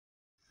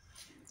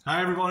Hi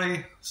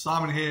everybody,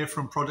 Simon here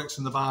from Projects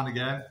in the Barn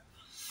again.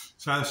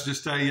 So this is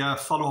just a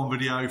follow-on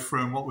video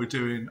from what we're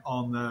doing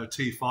on the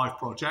T5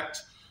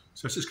 project.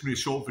 So it's just going to be a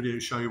short video to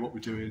show you what we're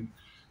doing.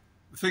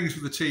 The things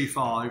with the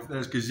T5,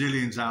 there's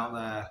gazillions out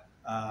there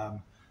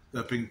that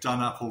have been done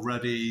up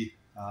already.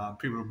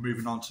 People are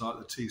moving on to like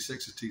the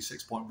T6 or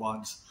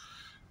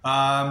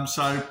T6.1s.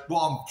 So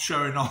what I'm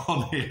showing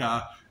on here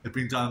have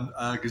been done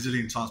a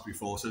gazillion times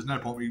before, so there's no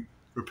point me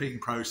repeating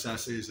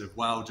processes of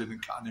welding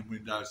and cutting in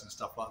windows and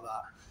stuff like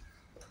that.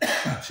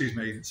 Excuse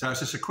me. So it's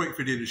just a quick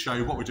video to show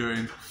you what we're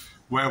doing,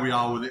 where we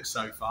are with it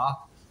so far.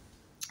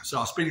 So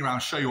I'll spin you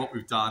around, show you what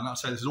we've done. Like I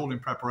say, this is all in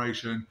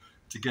preparation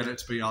to get it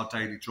to be our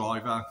daily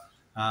driver.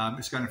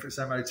 It's going for its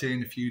MOT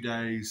in a few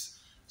days,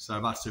 so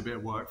I've had to do a bit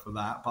of work for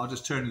that. But I'll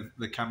just turn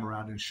the camera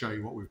around and show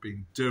you what we've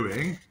been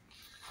doing.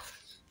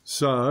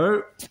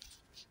 So,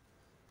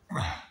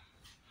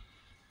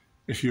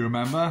 if you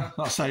remember,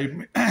 let's say,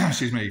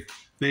 excuse me,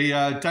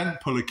 the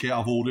dent puller kit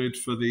I've ordered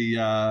for the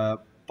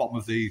bottom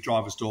of the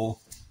driver's door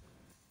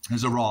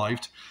has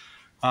arrived.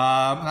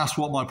 That's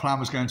what my plan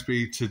was going to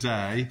be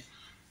today.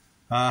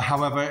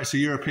 However, it's a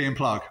European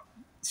plug,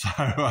 so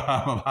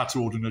I've had to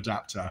order an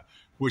adapter,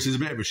 which is a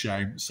bit of a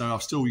shame. So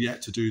I've still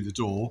yet to do the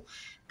door.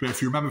 But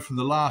if you remember from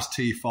the last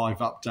T5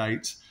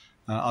 update,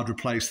 I'd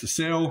replaced the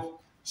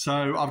sill.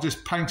 So I've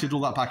just painted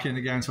all that back in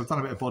again. So I've done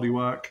a bit of body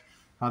work,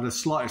 had a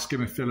slight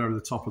skim of filler over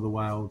the top of the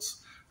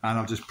welds, and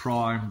I've just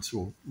primed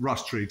or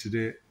rust treated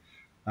it.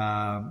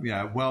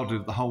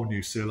 Welded the whole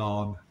new sill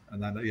on,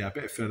 and then a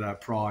bit of filler,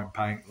 prime,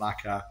 paint,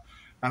 lacquer,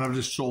 and I've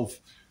just sort of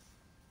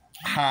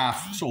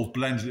half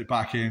blended it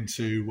back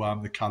into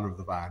the colour of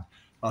the van.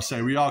 I'll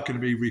say we are going to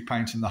be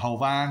repainting the whole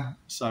van,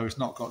 so it's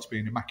not got to be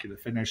an immaculate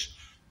finish,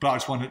 but I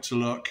just want it to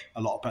look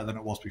a lot better than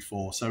it was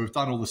before. So we've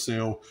done all the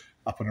seal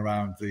up and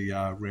around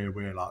the rear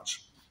wheel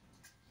arch.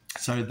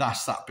 So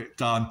that's that bit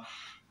done.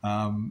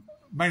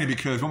 Mainly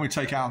because when we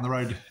take it out on the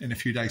road in a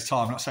few days'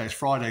 time, let's say it's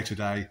Friday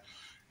today,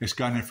 it's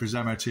going in for its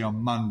MOT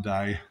on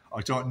Monday.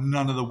 I don't want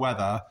none of the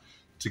weather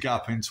to get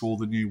up into all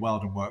the new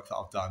welding work that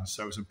I've done.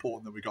 So it's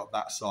important that we got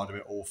that side of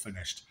it all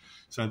finished.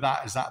 So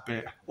that is that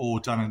bit all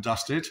done and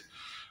dusted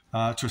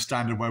to a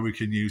standard where we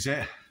can use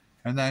it.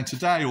 And then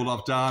today, all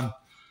I've done,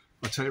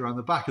 I'll take you around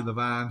the back of the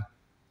van.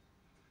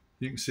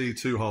 You can see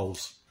two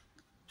holes.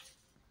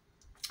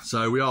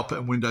 So we are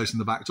putting windows in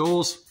the back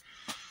doors.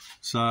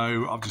 So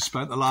I've just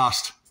spent the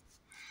last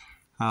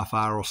half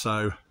hour or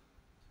so,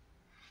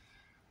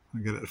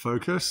 and get it to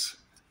focus,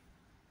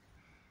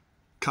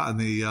 cutting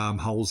the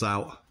holes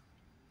out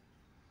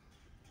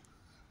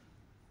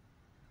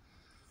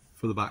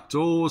for the back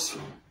doors.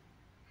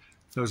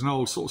 There was an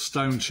old sort of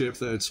stone chip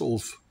that had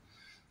sort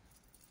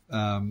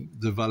of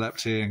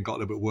developed here and got a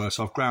little bit worse,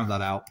 so I've ground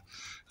that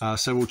out.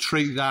 So we'll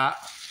treat that,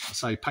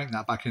 paint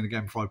that back in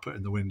again before I put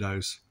in the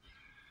windows.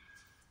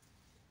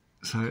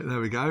 So there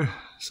we go.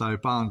 So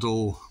barn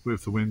door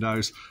with the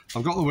windows.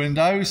 I've got the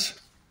windows.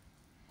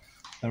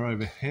 They're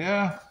over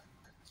here.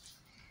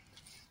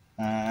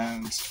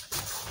 And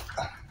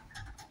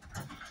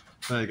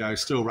there you go,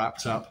 still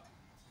wrapped up.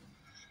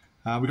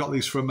 We got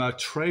these from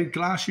Trade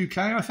Glass UK,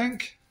 I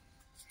think.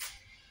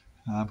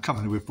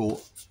 Company we've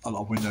bought a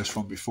lot of windows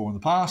from before in the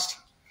past.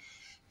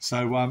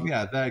 So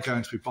they're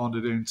going to be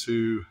bonded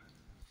into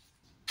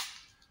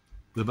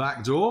the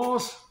back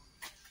doors.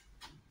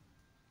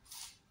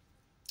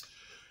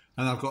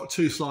 And I've got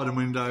two sliding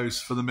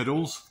windows for the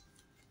middles.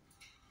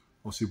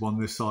 Obviously one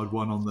this side,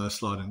 one on the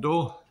sliding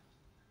door.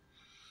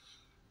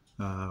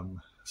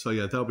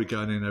 They'll be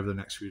going in over the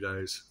next few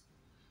days.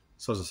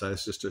 So as I say,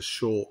 it's just a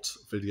short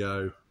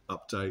video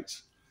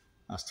update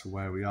as to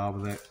where we are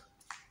with it.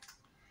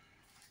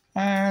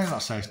 And like I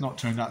say, it's not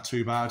turned out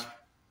too bad.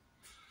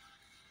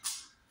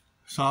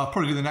 So I'll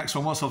probably do the next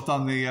one once I've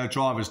done the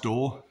driver's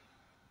door.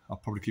 I'll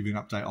probably give you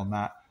an update on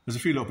that. There's a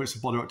few little bits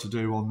of bodywork to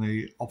do on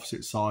the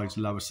opposite sides,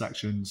 lower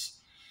sections,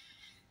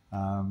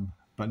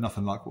 but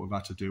nothing like what we've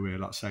had to do here.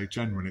 Like I say,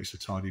 generally it's a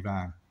tidy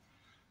van.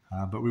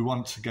 But we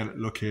want to get it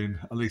looking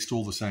at least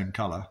all the same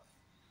colour,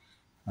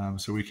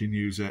 so we can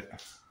use it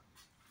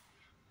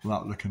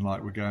without looking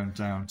like we're going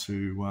down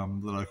to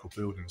the local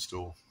building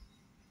store,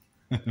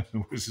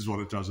 which is what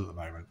it does at the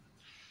moment.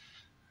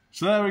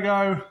 So there we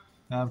go,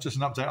 just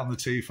an update on the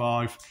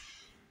T5.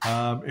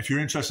 If you're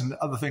interested in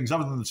other things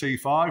other than the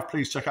T5,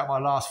 please check out my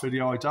last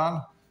video I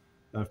done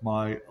of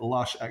my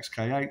Lush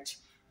XK8,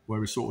 where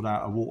we sorted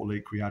out a water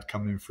leak we had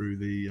coming in through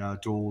the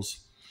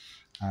doors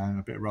and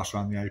a bit of rust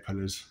around the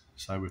A-pillars.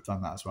 So we've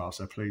done that as well.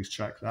 So please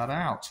check that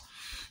out.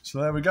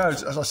 So there we go.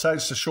 As I said,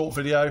 it's a short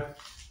video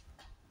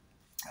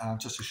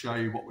just to show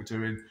you what we're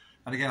doing.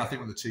 And again, I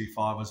think with the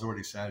T5, as I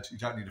already said, you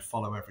don't need to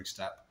follow every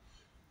step.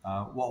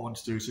 What I want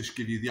to do is just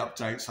give you the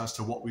updates as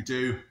to what we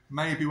do.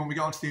 Maybe when we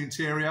go onto the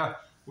interior,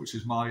 which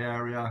is my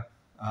area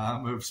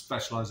of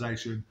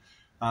specialisation,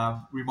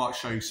 we might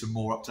show you some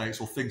more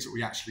updates or things that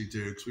we actually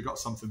do, because we've got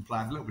something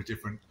planned a little bit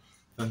different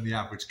than the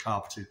average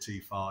carpeted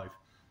T5.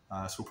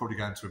 So we'll probably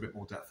go into a bit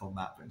more depth on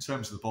that. But in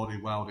terms of the body,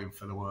 welding,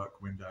 filler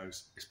work,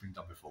 windows, it's been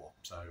done before.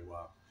 So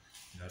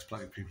there's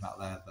plenty of people out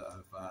there that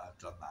have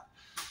done that.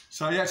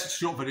 So yeah, it's a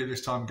short video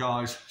this time,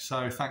 guys.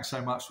 So thanks so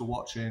much for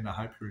watching. I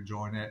hope you're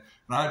enjoying it.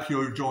 And I hope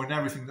you're enjoying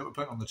everything that we're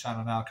putting on the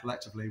channel now,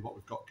 collectively, what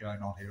we've got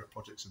going on here at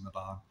Projects in the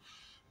Barn.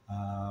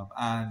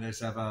 And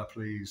as ever,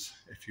 please,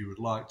 if you would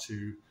like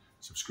to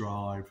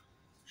subscribe,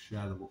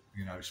 share the,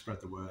 spread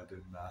the word,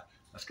 and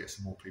let's get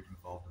some more people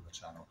involved in the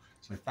channel.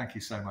 So thank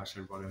you so much,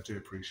 everybody. I do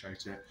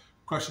appreciate it.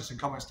 Questions and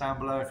comments down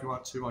below if you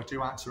want to. I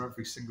do answer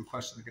every single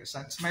question that gets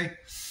sent to me.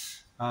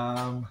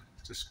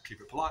 Just keep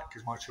it polite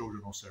because my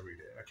children also read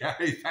it.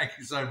 Okay, thank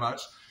you so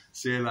much.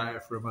 See you later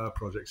from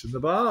Projects in the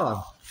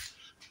Barn.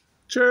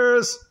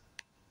 Cheers.